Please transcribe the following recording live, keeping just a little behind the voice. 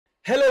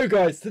Hello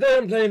guys, today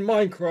I'm playing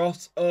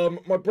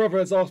Minecraft. My brother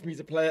has asked me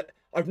to play it.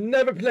 I've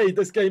never played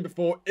this game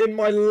before in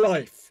my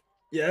life.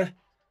 Yeah?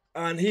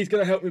 And he's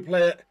gonna help me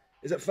play it.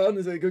 Is it fun?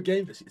 Is it a good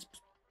game?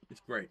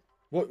 It's great.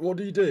 What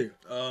do you do?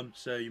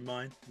 So you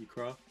mine, you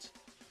craft,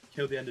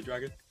 kill the Ender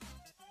Dragon.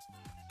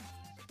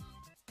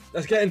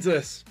 Let's get into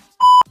this.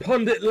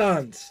 Pundit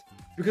Land.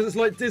 Because it's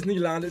like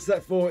Disneyland,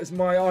 except for it's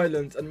my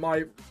island and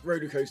my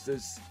roller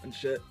coasters and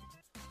shit.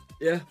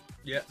 Yeah?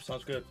 Yep,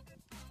 sounds good.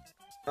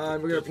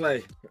 And we're gonna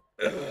play.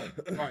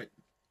 Right.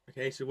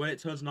 Okay, so when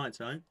it turns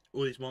nighttime,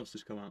 all these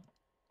monsters come out.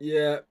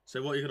 Yeah.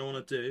 So what you're gonna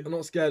want to do? I'm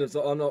not scared of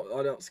I'm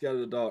not scared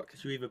of the dark.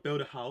 is you either build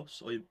a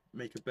house or you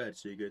make a bed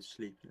so you go to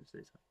sleep in the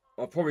daytime.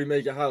 I'll probably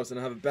make a house and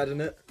have a bed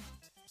in it.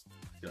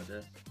 Good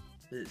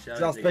idea. So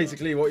that's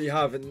basically what you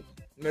have in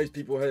most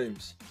people's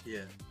homes.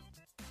 Yeah.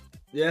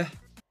 Yeah?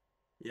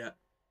 Yeah.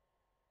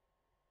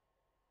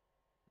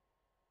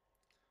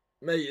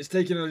 Mate, it's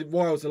taking a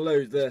while to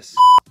load this.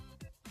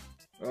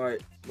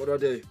 Alright, what do I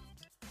do?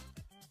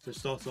 So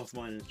start off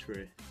mining a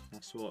tree.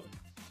 That's what.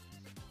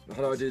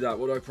 How do I do that?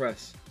 What do I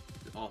press?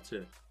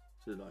 R2.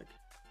 So like,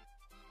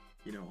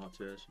 you know what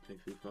R2 is. You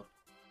play FIFA.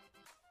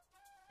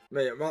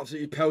 Mate, I'm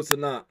absolutely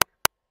pelting that.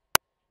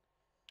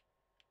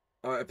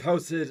 Alright, I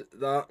pelted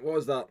that. What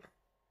was that?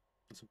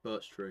 It's a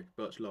birch tree.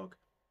 Birch log.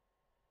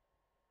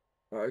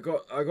 Alright,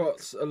 I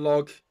got a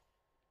log.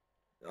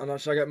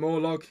 And should I get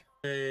more log?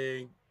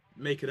 Hey,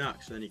 make an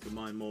axe, then you can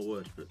mine more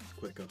wood, but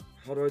quicker.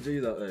 How do I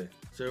do that though?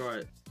 So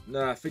right.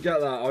 Nah,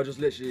 forget that. I'll just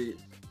literally.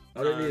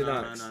 I don't need an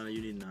axe. No,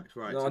 you need an axe.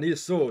 Right. No, so I need a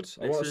sword.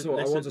 I want a sword.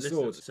 I want a listen.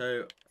 sword.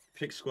 So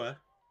click square,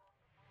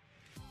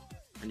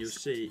 and you'll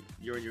see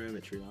you're in your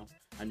inventory now,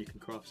 and you can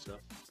craft stuff.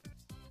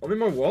 I'm in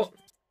my what?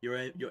 Your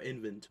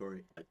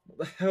inventory. What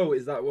the hell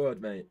is that word,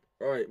 mate?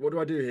 Alright, what do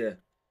I do here?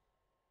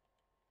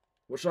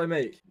 What should I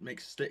make? Make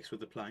sticks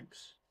with the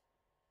planks.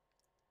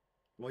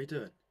 What are you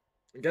doing?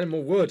 I'm getting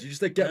more wood. You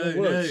just said get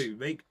more wood. No,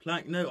 make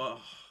plank. No.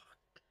 Oh.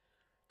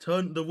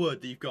 Turn the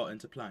wood that you've got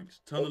into planks.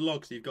 Turn the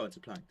logs that you've got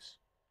into planks.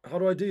 How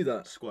do I do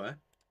that? Square.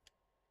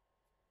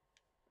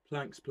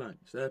 Planks.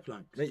 They're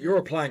planks. Mate, you're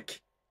a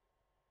plank.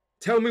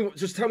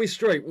 Just tell me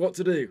straight what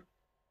to do.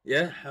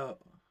 Yeah? Hell.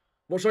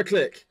 What should I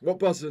click? What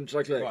button should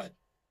I click? Right.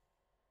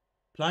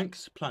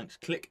 Planks.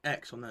 Click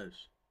X on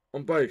those.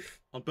 On both?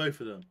 On both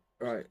of them.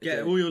 Right. Get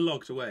okay. all your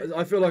logs away.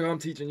 I feel like I'm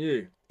teaching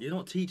you. You're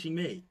not teaching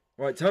me.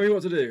 Right, tell me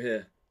what to do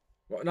here.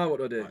 Now what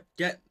do I do?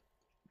 Right,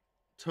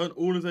 turn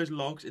all of those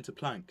logs into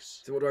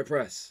planks. So what do I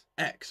press?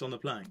 X on the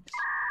planks.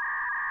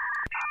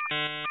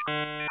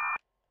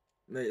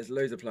 Mate, it's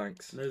loads of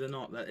planks. No, they're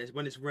not.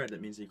 When it's red, that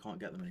means you can't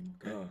get them anymore.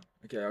 Okay? Oh,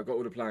 okay, I've got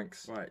all the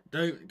planks. Right,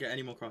 don't get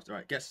any more craft.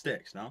 Right, get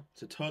sticks now.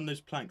 So turn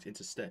those planks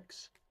into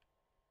sticks.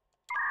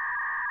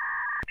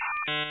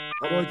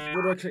 What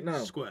do I click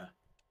now? Square.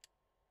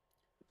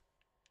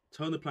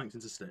 Turn the planks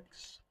into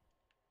sticks.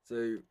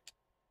 So...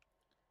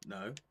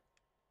 No.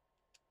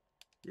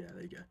 Yeah,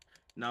 there you go.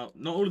 Now,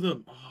 not all of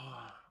them.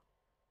 Oh.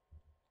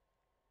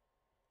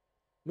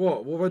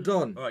 What have I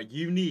done? Alright,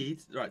 you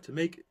need, to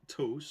make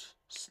tools,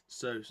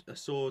 so a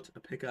sword, a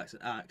pickaxe, an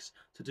axe.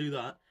 To do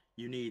that,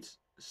 you need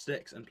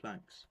sticks and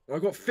planks.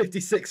 I've got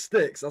 56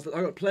 sticks. I've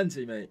got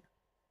plenty, mate.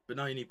 But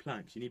now you need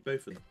planks. You need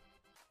both of them.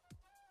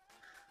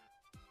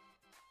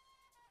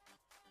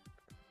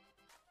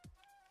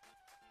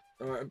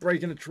 Alright, I'm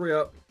breaking a tree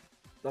up.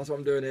 That's what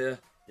I'm doing here.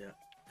 Yeah.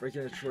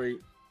 Breaking a tree.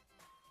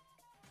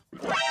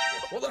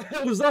 What the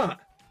hell was that?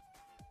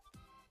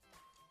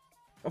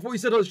 I thought you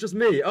said it was just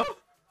me. Oh!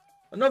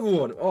 Another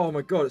one. Oh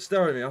my god, it's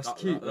staring at me. That's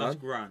cute, man. That's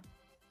grand.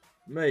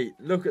 Mate,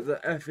 look at the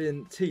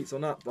effing teats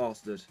on that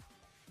bastard.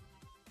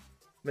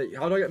 Mate,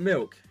 how do I get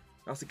milk?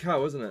 That's a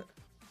cow, isn't it?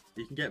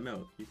 You can get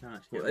milk. You can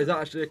actually. Is that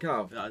actually a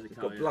cow? That is a It's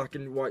cow. got black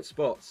and white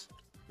spots.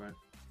 Right.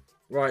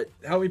 Right,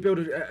 help me build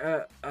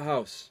a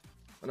house.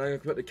 And I'm going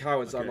to put the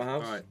cow inside my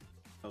house. Alright.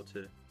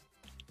 L2.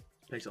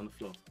 Place it on the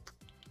floor.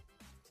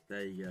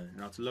 There you go.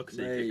 Now to look,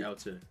 so you click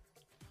L2.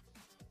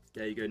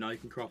 There you go. Now you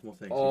can craft more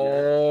things.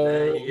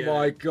 Oh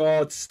my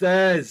god,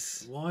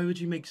 stairs! Why would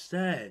you make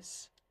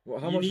stairs?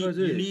 How much do I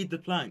do? You need the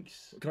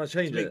planks. Can I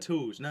change to it? Make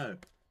tools. No.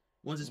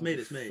 Once it's made,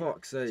 it's made.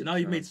 Fuck's sake. So now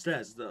you've made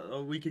stairs.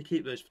 We could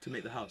keep those to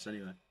make the house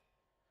anyway.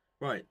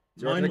 Right.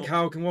 Do you reckon a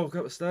cow can walk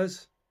up the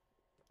stairs?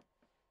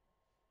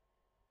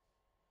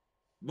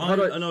 Mine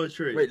another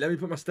tree. Wait, let me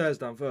put my stairs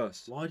down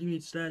first. Why do you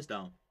need stairs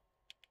down?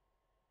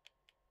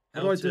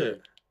 How do I do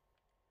it?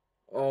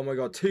 Oh my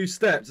god, 2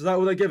 steps. Is that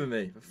all they're giving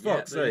me? For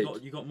fuck's sake.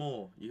 You got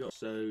more.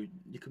 So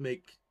you can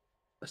make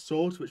a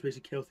sword, which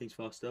basically kill things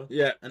faster.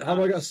 Yeah. How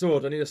do I get a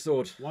sword? I need a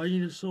sword. Why do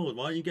you need a sword?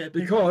 Why don't you get a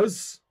pickaxe?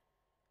 Because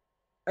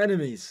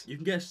enemies. You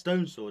can get a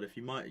stone sword if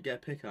you might get a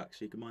pickaxe,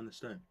 so you can mine the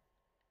stone.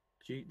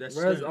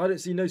 I don't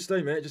see no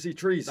stone, mate. I just see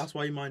trees. That's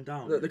why you mine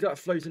down. Look at that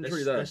floating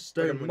tree there. There's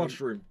stone like a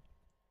mushroom.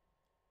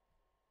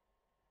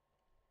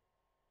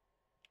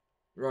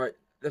 Right,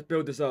 let's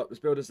build this up.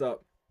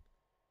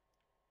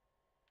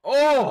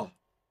 Oh!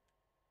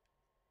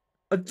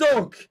 A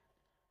dog!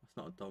 That's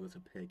not a dog, it's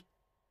a pig.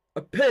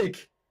 A pig?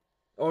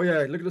 Oh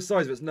yeah, look at the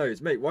size of its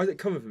nose. Mate, why is it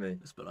coming for me?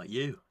 It's a bit like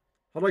you.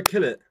 How do I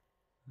kill it?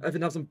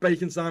 Evan, have some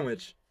bacon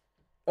sandwich.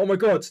 Oh my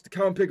god, the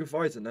cow and pig are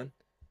fighting then.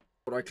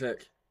 What do I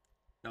click?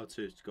 L2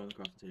 to go on the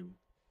crafting table.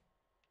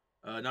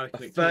 Now you A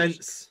click fence.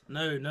 tools.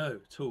 No,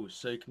 tools.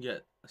 So you can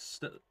get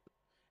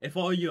if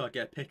I were you, I'd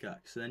get a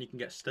pickaxe, and then you can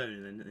get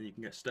stone, and then you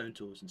can get stone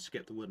tools and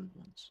skip the wooden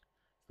ones.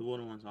 The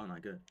wooden ones aren't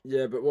that good.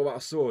 Yeah, but what about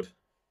a sword?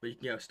 But you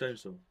can get a stone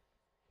sword.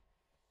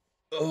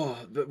 Oh,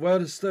 but where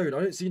the stone? I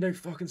don't see no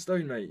fucking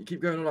stone, mate. You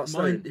keep going on that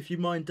stone. If you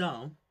mine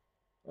down.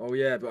 Oh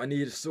yeah, but I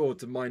need a sword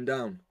to mine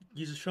down.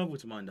 Use a shovel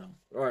to mine down.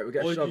 Alright, we'll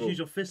get a shovel. Or just use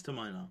your fist to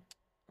mine down.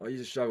 I'll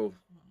use a shovel.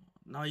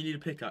 Now you need a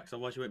pickaxe,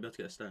 otherwise you won't be able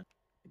to get a stone.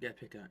 Get a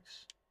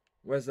pickaxe.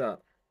 Where's that?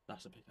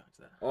 That's a pickaxe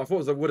there. Oh, I thought it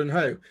was a wooden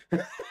hoe.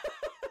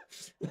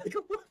 Like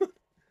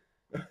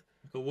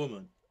a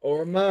woman.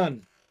 Or a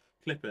man.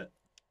 Clip it.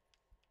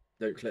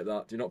 Don't clip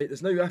that. Do not.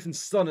 There's no effing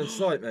sun in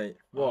sight, mate.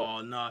 What?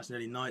 Oh no, it's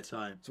nearly night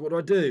time. So what do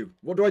I do?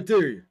 What do I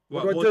do?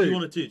 What do you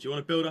want to do? Do you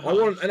want to build a house? I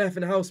want an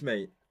effing house,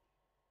 mate.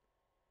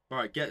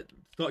 Alright,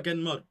 start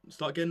getting mud.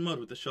 Start getting mud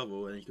with the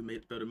shovel, and you can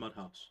build a mud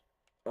house.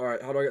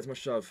 Alright, how do I get to my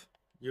shove?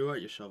 You're right,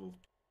 your shovel.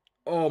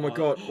 Oh my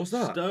god, what's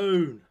that?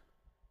 Stone.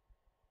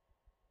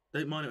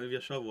 Don't mine it with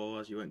your shovel,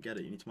 otherwise you won't get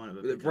it. You need to mine it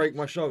with. Will it break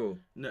my shovel?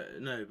 No,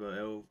 but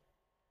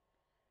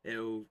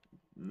it'll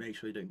make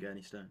sure you don't get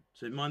any stone.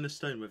 So mine the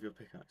stone with your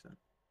pickaxe then.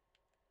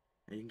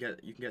 And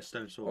you can get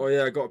stone sword. Oh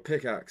yeah, I got a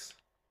pickaxe.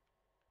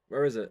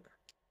 Where is it?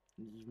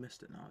 You've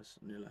missed it now. It's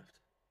on your left.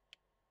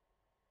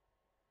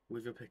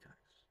 With your pickaxe.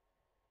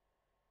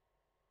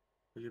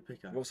 With your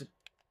pickaxe. What's it?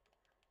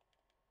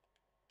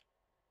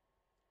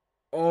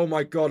 Oh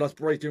my god, that's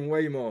breaking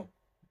way more.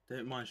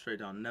 Don't mine straight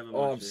down. Never mine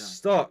Oh, I'm straight down.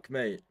 stuck,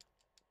 mate.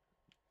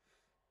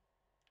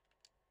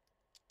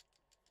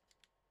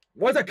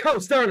 Why is that cow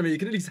staring at me? You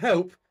can at least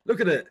help. Look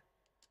at it.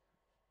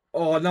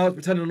 Oh, now it's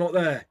pretending I'm not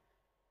there.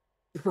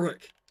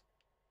 Prick.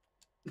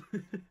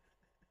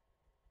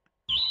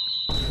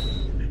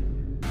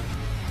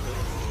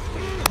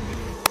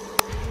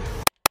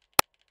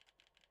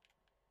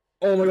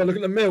 Oh my god, look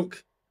at the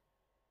milk.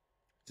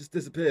 Just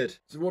disappeared.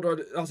 So what do I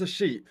do? That's a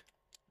sheep.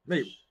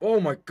 Mate, oh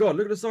my god,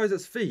 look at the size of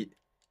its feet.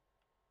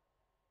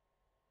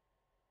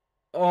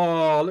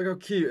 Oh, look how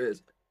cute it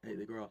is. Ate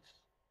the grass.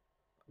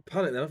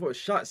 Panic then, I thought it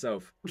shat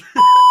itself.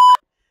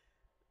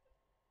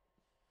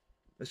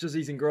 It's just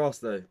eating grass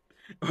though.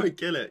 Alright,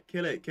 kill it.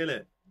 Kill it. Kill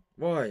it.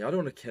 Why? I don't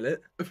want to kill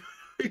it.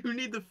 You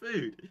need the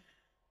food.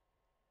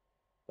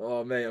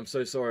 Oh mate, I'm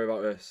so sorry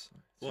about this.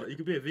 What? You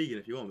could be a vegan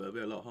if you want, but it'll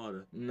be a lot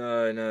harder.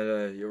 No,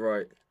 you're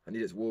right. I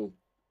need its wool.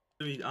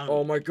 I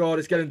Oh my god,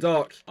 it's getting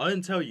dark.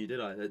 didn't tell you, did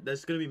I?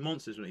 There's going to be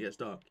monsters when it gets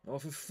dark. Oh,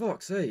 for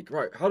fuck's sake.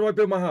 Right, how do I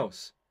build my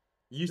house?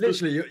 Use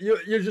Literally,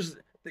 you're just...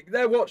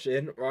 They're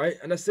watching, right?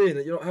 And they're seeing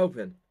that you're not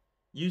helping.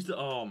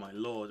 Oh my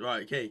lord.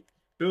 Right, okay.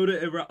 Build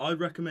it I'd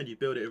recommend you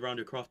build it around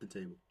your crafting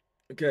table.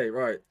 Okay,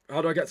 right.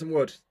 How do I get some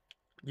wood?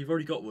 You've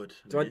already got wood.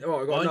 I got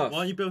enough. Why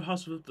don't you build a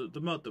house with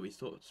the mud that we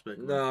spoke about?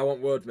 No, I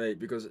want wood, mate,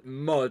 because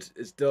mud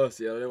is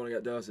dirty. I don't want to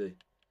get dirty.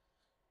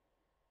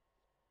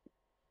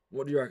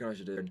 What do you reckon I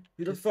should do?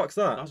 Who the fuck's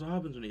that? That's what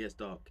happens when it gets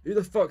dark. Who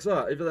the fuck's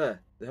that? Over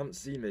there. They haven't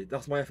seen me.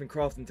 That's my effing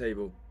crafting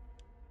table.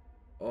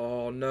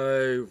 Oh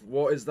no.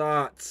 What is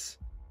that?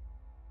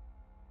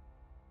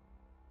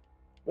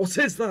 What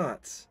is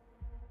that?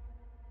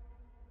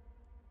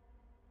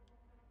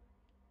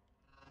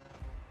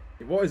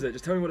 What is it?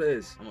 Just tell me what it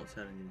is. I'm not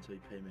telling you until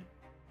you pay me.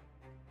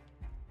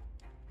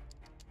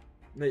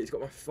 Mate, it's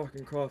got my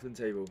fucking crafting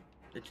table.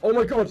 Oh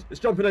my god, it's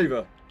jumping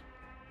over.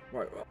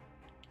 Right.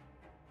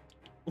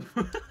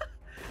 Why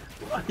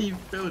are you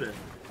building?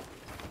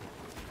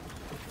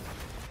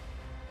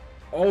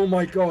 Oh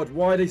my god,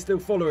 why are they still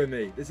following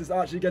me? This is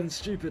actually getting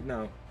stupid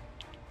now.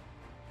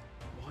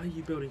 Why are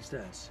you building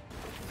stairs?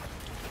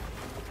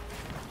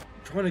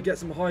 I'm trying to get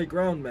some high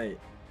ground, mate.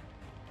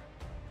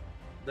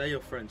 They're your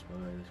friends, by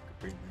the way, this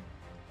green thing.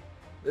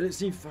 They don't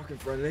seem fucking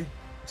friendly.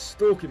 They're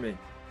stalking me.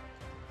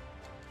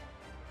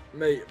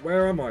 Mate,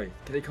 where am I?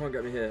 They can't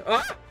get me here.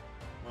 Ah!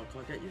 Oh, I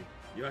can't get you.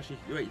 You actually...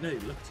 Wait, no,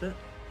 look at it.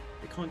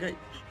 They can't get you.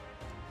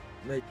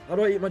 Mate, how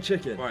do I eat my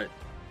chicken? Right,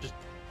 just...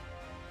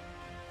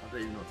 I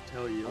don't even know what to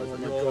tell you. Oh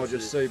my god, you're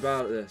so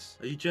bad at this.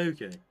 Are you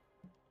joking?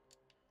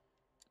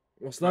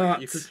 What's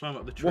that? You could climb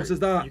up the tree. What is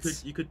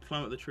that? You could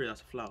climb up the tree,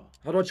 that's a flower.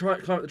 How do I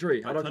climb up the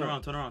tree? How do I turn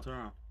around.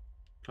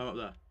 Climb up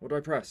there. What do I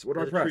press? What do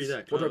I There's a tree press?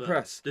 there, What do I climb up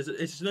press?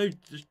 It's no,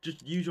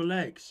 just use your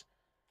legs.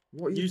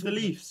 What are you Use the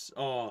talking- leaves.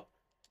 Oh,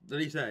 the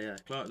leaves there, yeah.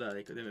 Climb up there.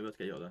 They won't be able to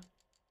get you up there.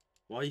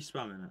 Why are you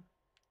spamming it?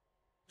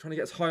 Trying to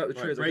get as high up the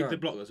tree Right, as I break can. the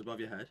block that's above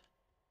your head.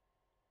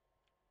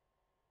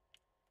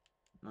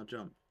 Now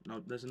jump.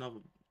 Now there's another.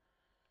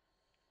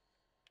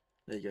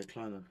 There you go,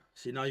 climb them.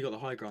 See, now you got the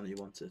high ground that you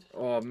wanted.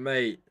 Oh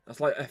mate, that's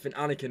like effing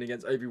Anakin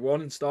against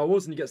Obi-Wan in Star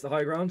Wars, and he gets the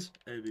high ground.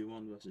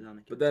 Obi-Wan versus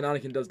Anakin. But then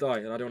Anakin does die,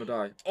 and I don't want to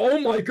die. Oh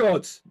my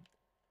god!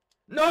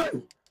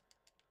 No!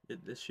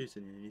 It's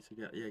shooting you. You need to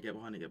get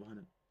behind it. Get behind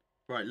it.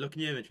 Right, look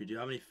in your inventory. Do you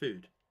have any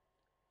food?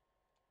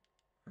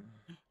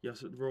 You have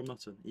some raw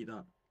mutton. Eat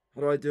that.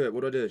 How do I do it?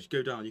 What do I do? Just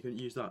go down. You can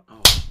use that.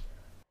 Oh.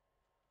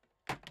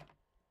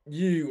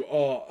 You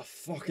are a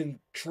fucking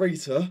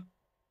traitor.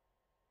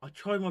 I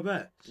tried my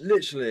best.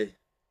 Literally.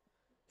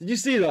 Did you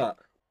see that?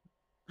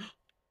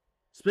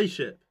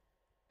 Spaceship.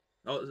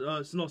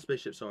 It's not a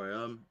spaceship.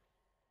 Sorry.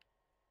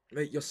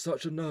 Mate, you're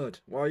such a nerd.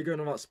 Why are you going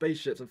on about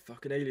spaceships and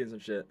fucking aliens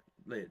and shit?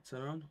 Wait.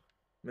 Turn around.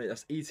 Mate,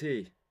 that's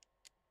E.T.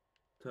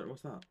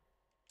 What's that?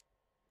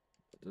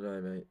 I don't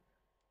know, mate.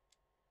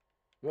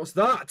 What's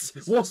that?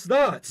 What's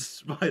that?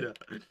 Spider.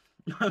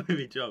 That made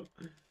me jump.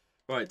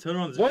 Right, turn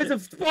around. Why is a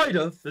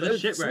spider There's a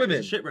shipwreck. swimming?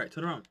 There's a shipwreck.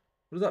 Turn around.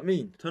 What does that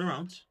mean? Turn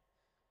around.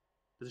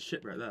 There's a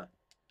shipwreck there.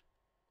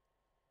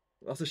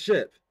 That's a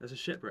ship. There's a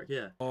shipwreck,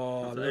 yeah.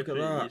 Oh, After look at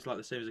opening it, that. It's like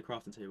the same as a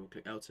crafting table.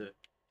 Click L2.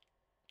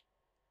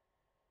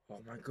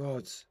 Oh my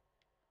god.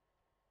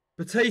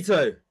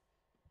 Potato.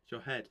 It's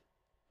your head.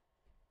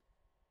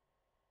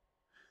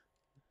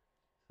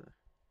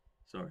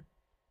 Sorry.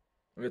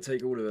 I'm going to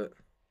take all of it.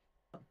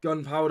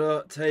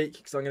 Gunpowder, take,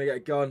 because I'm going to get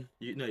a gun.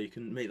 You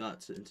can make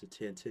that into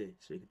TNT,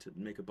 so you can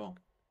make a bomb.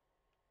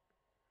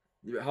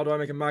 Yeah, how do I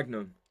make a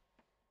Magnum?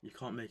 You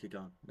can't make a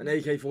gun. An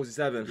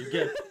AK-47. You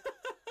get.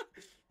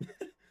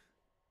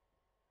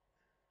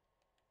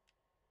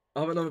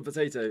 I'll have another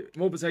potato.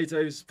 More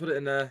potatoes, put it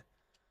in there.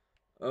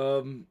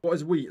 What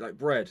is wheat? Like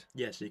bread?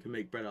 Yeah, so you can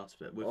make bread out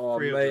of it. With Oh,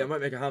 three mate, of I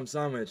might make a ham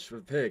sandwich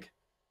with a pig.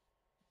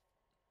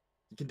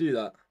 You can do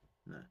that.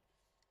 No.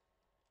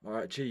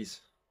 Alright,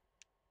 cheese.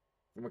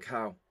 From a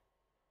cow.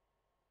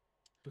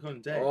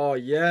 Become day. Oh,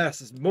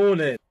 yes, it's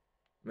morning.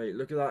 Mate,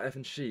 look at that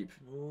effing sheep.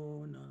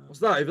 Oh, no. What's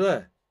that over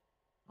there?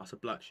 That's a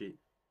black sheep.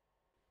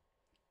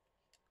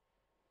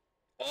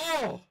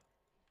 Oh!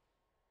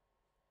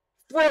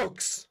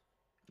 Frogs!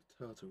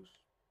 Turtles.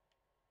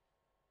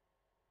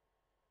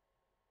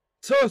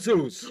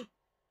 Turtles!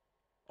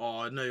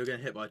 Oh, no, you're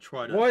getting hit by a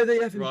trident. Why are they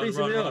effing Run, beating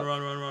run, me run, up?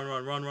 run, run, run,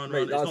 run, run, run, Mate,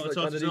 run. It's that's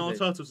not like the turtles, it's not the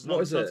turtles, it's not the turtles, it's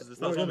What is the it? turtles. That's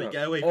What are you Vomit, on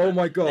get away about? from Oh it.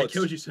 my god. It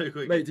kills you so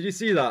quick. Mate, did you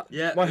see that?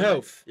 Yeah. My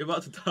health. You're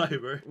about to die,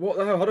 bro. What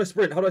the hell? How do I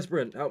sprint? How do I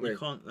sprint? Help me. You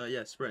can't,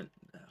 yeah, sprint.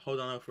 Hold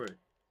on L3.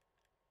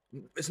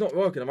 It's not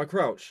working. Am I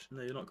crouched?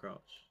 No, you're not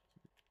crouched.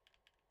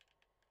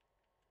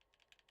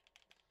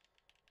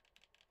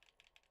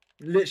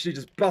 Literally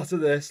just butter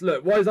this.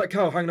 Look, why is that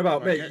cow hanging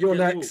about? Right, Mate, you're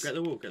get next.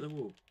 The wall, get the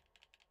wall.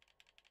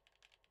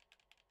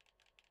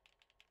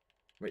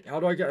 Wait, how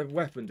do I get a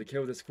weapon to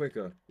kill this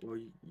quicker? Well,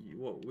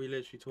 what we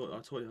literally taught.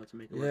 I taught you how to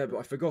make a Yeah, weapon. but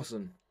I've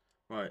forgotten.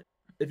 Right,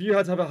 If you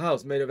had to have a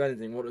house made of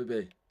anything, what would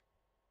it be?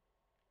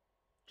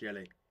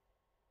 jelly.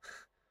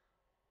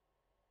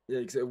 Yeah,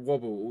 because it would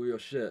wobble all your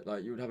shit.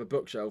 Like, you would have a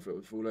bookshelf, it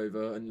would fall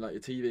over, and like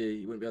your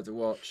TV, you wouldn't be able to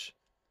watch.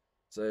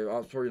 So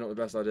that's probably not the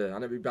best idea.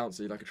 And it'd be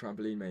bouncy like a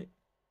trampoline, mate.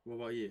 What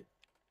about you?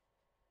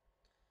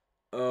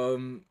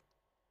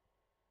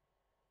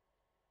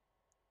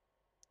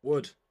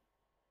 Wood.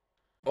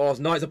 Oh, it's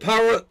nice. A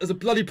parrot. There's a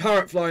bloody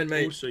parrot flying,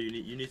 mate. Also, you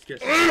need to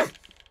get. I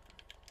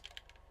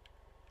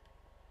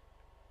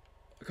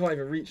can't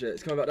even reach it.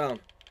 It's coming back down.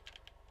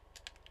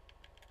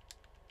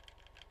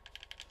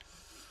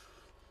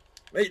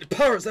 Mate, the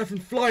parrot's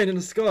effing flying in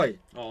the sky.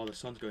 Oh, the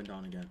sun's going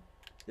down again.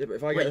 Yeah, but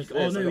if I Wait, get you, this,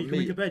 oh no, I got you can meat.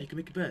 make a bed. You can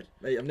make a bed.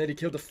 Mate, I've nearly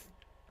killed the.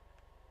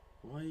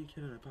 Why are you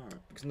killing a parrot?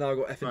 Because now I've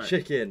got effing Right.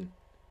 chicken.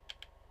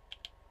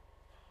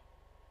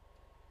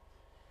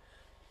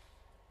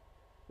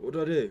 What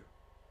do I do?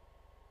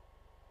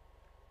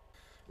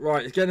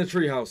 Right, let's get in a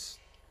treehouse.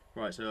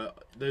 Right, so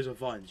those are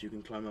vines. You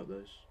can climb up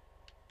those.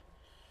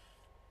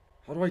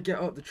 How do I get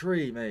up the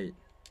tree, mate?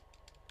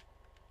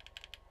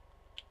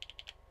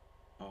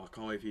 Oh, I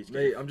can't wait for you to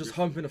Mate, get. I'm just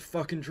humping a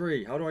fucking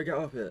tree. How do I get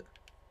up it?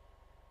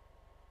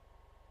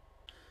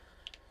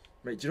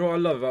 Mate, do you know what I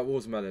love about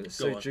watermelon? It's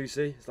Go so on.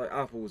 juicy. It's like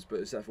apples, but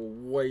except for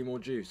way more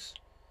juice.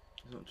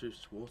 It's not juice,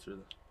 it's water.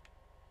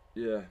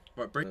 Yeah.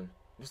 Right, bring.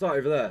 What's that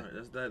over there?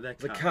 Right, they're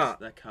The cats. cat.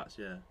 They're cats,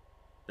 yeah.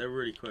 They're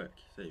really quick.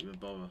 So you don't even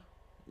bother.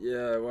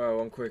 Yeah,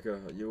 well, I'm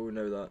quicker. You all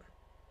know that.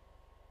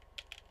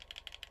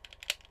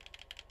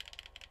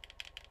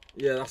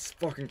 Yeah, that's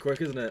fucking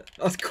quick, isn't it?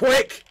 That's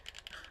quick!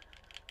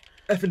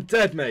 Effing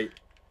dead, mate.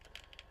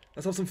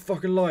 Let's have some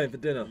fucking lion for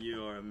dinner.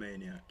 You are a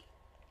maniac.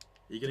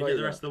 Are you Can gonna I get eat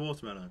the rest that? of the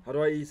watermelon? How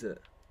do I eat it?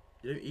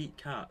 You don't eat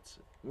cats.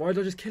 Why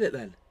did I just kill it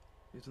then?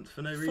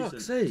 For no For reason.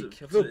 fuck's sake,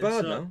 To- I feel to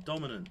bad insert now.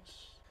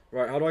 Dominance.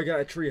 Right, how do I get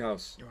a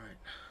treehouse? Right.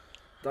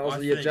 That was I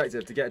the think-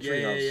 objective, to get a Yeah,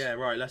 treehouse. yeah.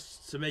 Right.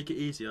 To make it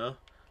easier,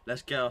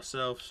 let's get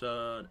ourselves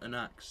an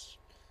axe.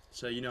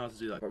 So you know how to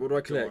do that. Right, what do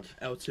I Go on, click?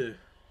 L2.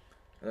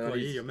 And then God, I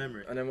you need- need your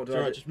memory. and then what do It's I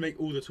alright, do? just make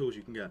all the tools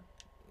you can get.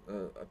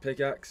 A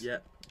pickaxe, Yeah,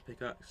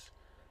 pickaxe.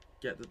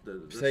 Get the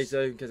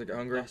potato in case I get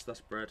hungry,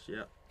 That's bread.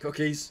 Yeah,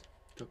 cookies.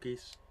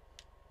 cookies.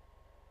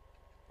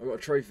 I've got a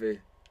trophy.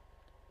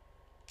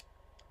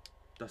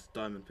 That's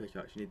diamond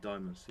pickaxe. You need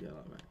diamonds to get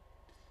that, mate.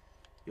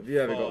 Have you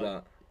ever got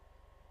that?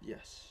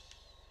 Yes.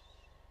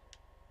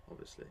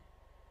 Obviously.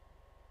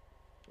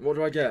 What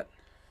do I get?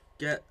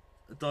 Get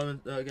a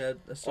diamond. Get a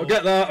I'll sword.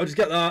 get that. I'll just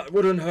get that.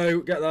 Wooden hoe.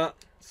 Get that.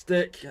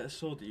 Stick. Get a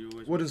sword that you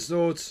always. Wooden wanted.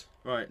 swords.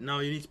 Right now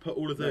you need to put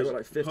all of No, I've those. got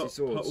like 50 put,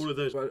 swords. Put all of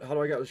those. Well, how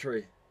do I get up the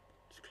tree?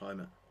 Just climb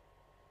it.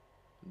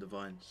 The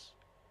vines.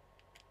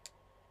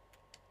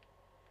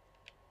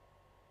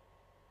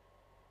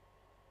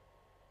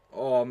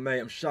 Oh, mate,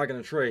 I'm shagging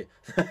a tree.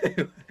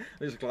 I'm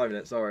just climbing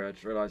it. Sorry, I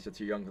just realised you're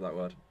too young for that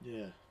word.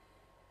 Yeah.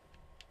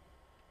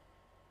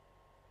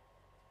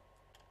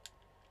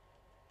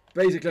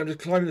 Basically, I'm just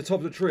climbing the top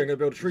of the tree. I'm going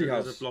to build a tree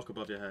house. There's a block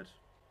above your head.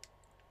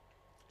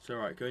 So,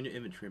 right, go in your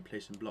inventory and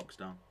place some blocks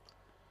down.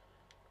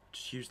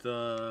 Just use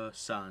the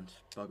sand.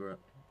 Bugger it.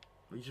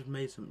 Well, you just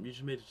made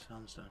a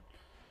sandstone.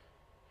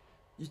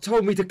 You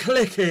told me to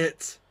click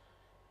it!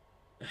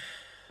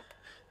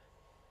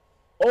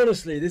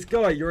 Honestly, this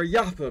guy, you're a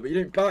yapper, but you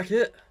don't back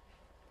it.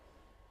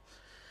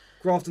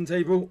 Crafting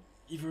table.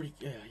 You've already...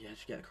 Yeah,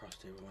 just get a cross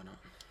table, why not?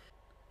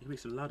 You can make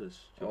some ladders.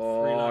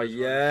 Oh, ladders,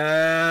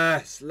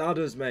 yes! Right?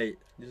 Ladders, mate.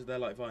 These are there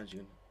like vines, you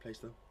can place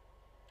them.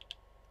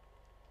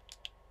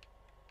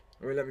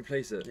 Oh, let me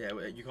place it.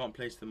 Yeah, you can't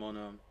place them on...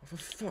 Oh, for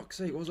fuck's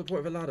sake, what was the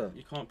point of a ladder?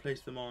 You can't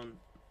place them on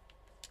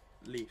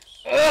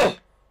leaves. Oh!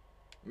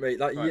 Mate,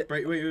 that... Right,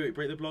 break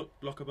the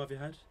block above your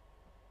head.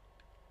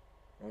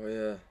 Oh,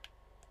 yeah.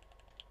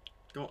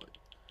 Go on.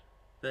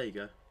 There you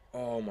go.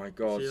 Oh, my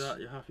God. See that?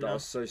 You're happy That now?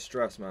 was so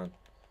stressed, man.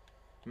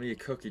 I need a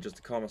cookie just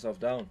to calm myself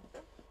down.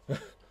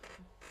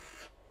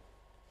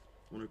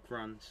 One of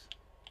Grand's.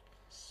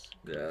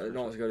 Yeah,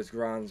 not as good as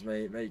Grand's,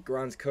 mate. Mate,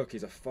 Grand's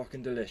cookies are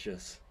fucking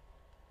delicious.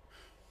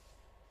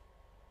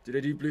 Do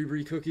they do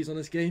blueberry cookies on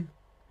this game?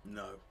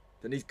 No.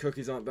 Then these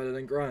cookies aren't better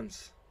than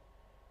Grand's.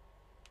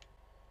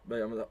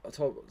 Mate, I'm at the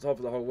top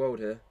of the whole world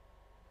here.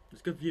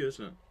 It's a good view,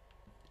 isn't it?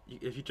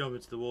 If you jump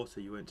into the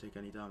water, you won't take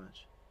any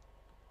damage.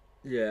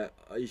 Yeah,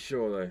 are you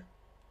sure though?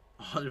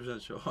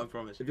 100% sure, I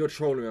promise. If you're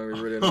trolling me,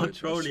 I'm really I'm annoyed. I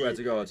trolling swear you.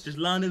 to God. Just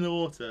land in the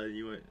water, and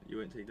you won't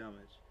take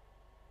damage.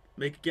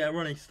 Get a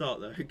running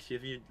start though, because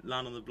if you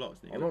land on the blocks,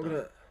 then I'm not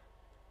gonna.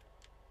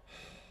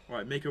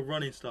 Right, make a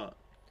running start.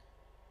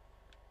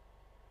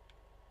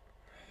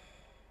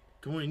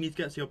 Come on, you need to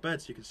get to your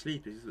bed so you can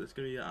sleep. There's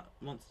gonna be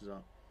monsters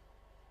out.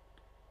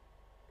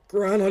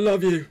 Gran, I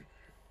love you.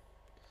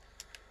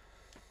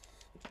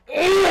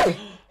 You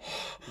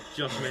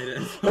just made it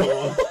into the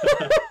water.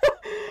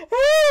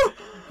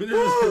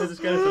 There's a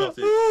skeleton off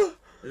you.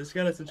 There's a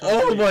skeleton.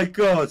 Oh my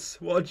God!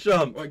 What a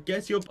jump! Right,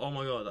 get to your. Oh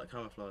my God, that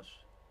camouflage.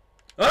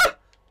 Ah!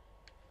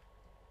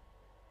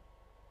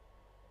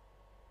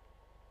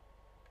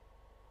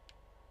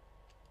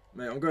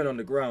 Mate, I'm going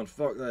underground.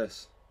 Fuck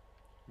this.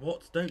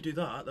 What? Don't do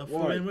that. They'll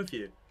Why? fall in with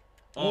you.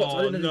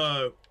 What? Oh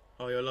no!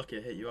 Oh, you're lucky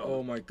it hit you up.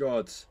 Oh my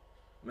God.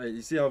 Mate,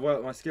 you see I've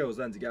worked my skills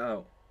then to get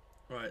out.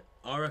 Right,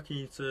 I reckon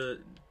you need to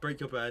break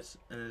your bed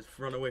and then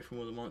run away from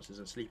all the monsters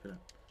and sleep in it.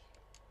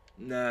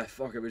 Nah,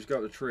 fuck it. We just go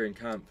up the tree and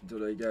camp until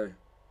they go.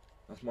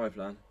 That's my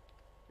plan.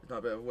 Is that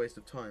a bit of a waste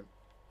of time?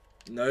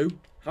 No.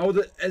 How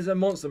is a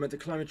monster meant to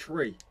climb a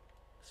tree?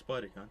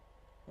 Spider can.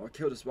 Oh, I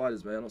killed the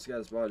spiders, mate. I'm not scared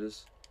of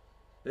spiders.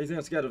 The only thing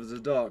I'm scared of is the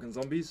dark and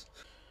zombies.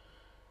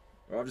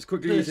 Right, I'm just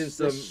quickly using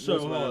some. It's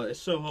so hard.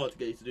 It's so hard to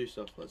get you to do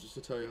stuff. That's just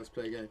to tell you how to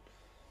play a game.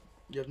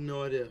 You have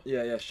no idea.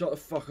 Yeah, shut the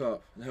fuck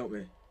up and help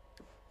me.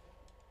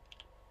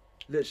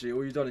 Literally,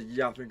 all you've done is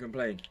yap and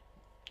complain.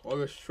 I'll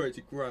go straight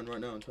to Gran right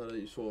now and tell her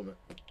you saw me.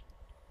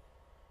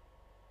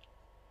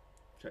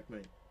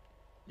 Checkmate.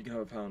 You can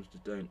have a pound,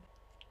 just don't.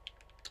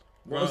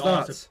 Right, What is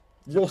that?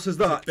 What is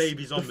that?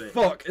 Baby zombie. The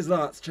fuck is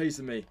that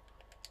chasing me?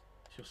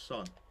 It's your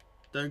son.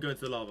 Don't go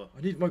into the lava.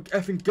 I need my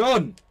effing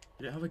gun!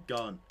 You don't have a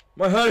gun.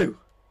 My hoe!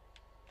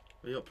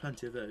 Well, you got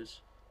plenty of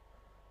those.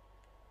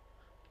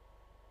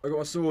 I got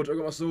my sword,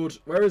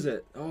 Where is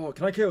it? Oh,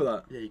 can I kill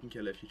that? Yeah, you can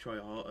kill it if you try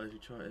hard. If you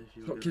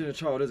It's not killing a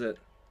child, is it?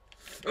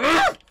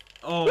 Ah!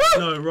 Oh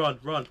no!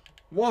 Run!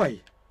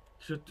 Why?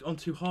 You're on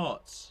 2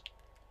 hearts.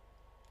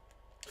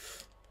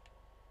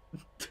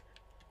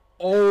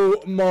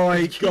 Oh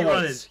my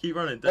God! Keep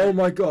running. Oh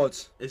my God!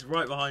 It's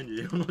right behind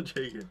you. I'm not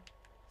joking.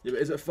 Yeah,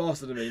 but is it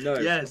faster than me? No.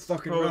 Yes, I'm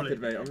fucking probably.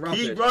 rapid, mate. I'm rapid.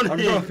 Keep running.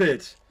 I'm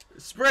rapid.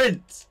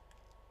 Sprint!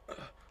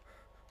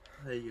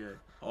 There you go.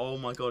 Oh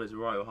my God, it's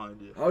right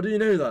behind you. How do you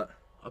know that?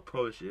 I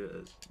promise you it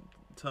is.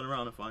 Turn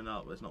around and find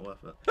out, but it's not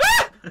worth it.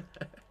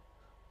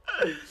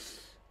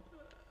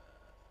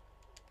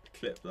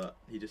 Clip that.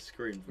 He just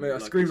screamed. Mate, I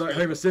screamed like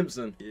Homer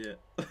Simpson. Yeah.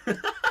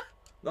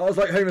 That was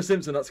like Homer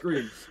Simpson, that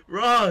scream.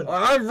 Run!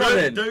 I'm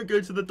running! Don't go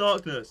to the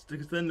darkness,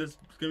 because then there's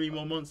going to be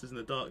more monsters in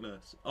the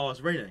darkness. Oh,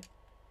 it's raining.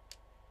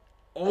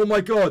 Oh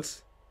my God!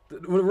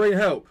 Will the rain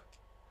help?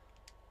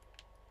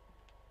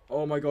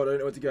 Oh my God, I don't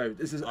know where to go.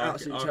 This is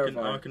absolutely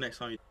terrifying. I reckon next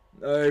time you...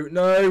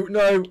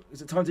 No!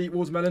 Is it time to eat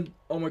watermelon?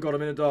 Oh my God,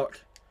 I'm in the dark.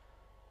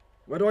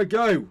 Where do I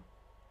go?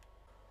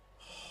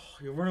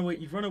 You've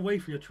run away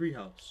from your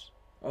treehouse.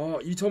 Oh,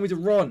 you told me to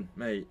run,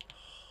 mate.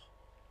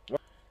 What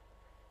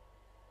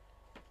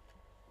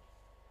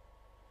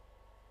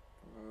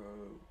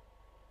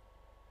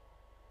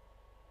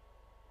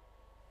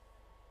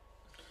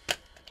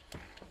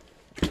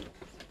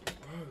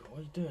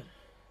are you doing?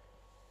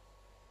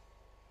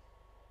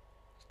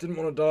 Just didn't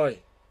want to die.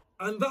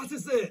 And that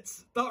is it.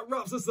 That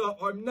wraps us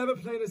up. I'm never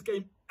playing this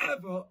game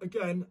ever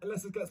again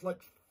unless it gets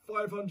like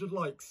 500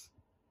 likes.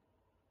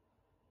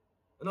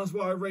 And that's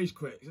why I rage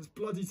quit. It's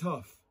bloody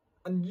tough.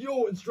 And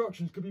your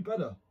instructions could be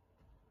better.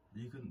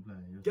 You couldn't play.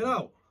 Get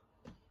out.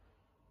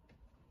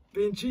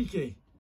 Being cheeky.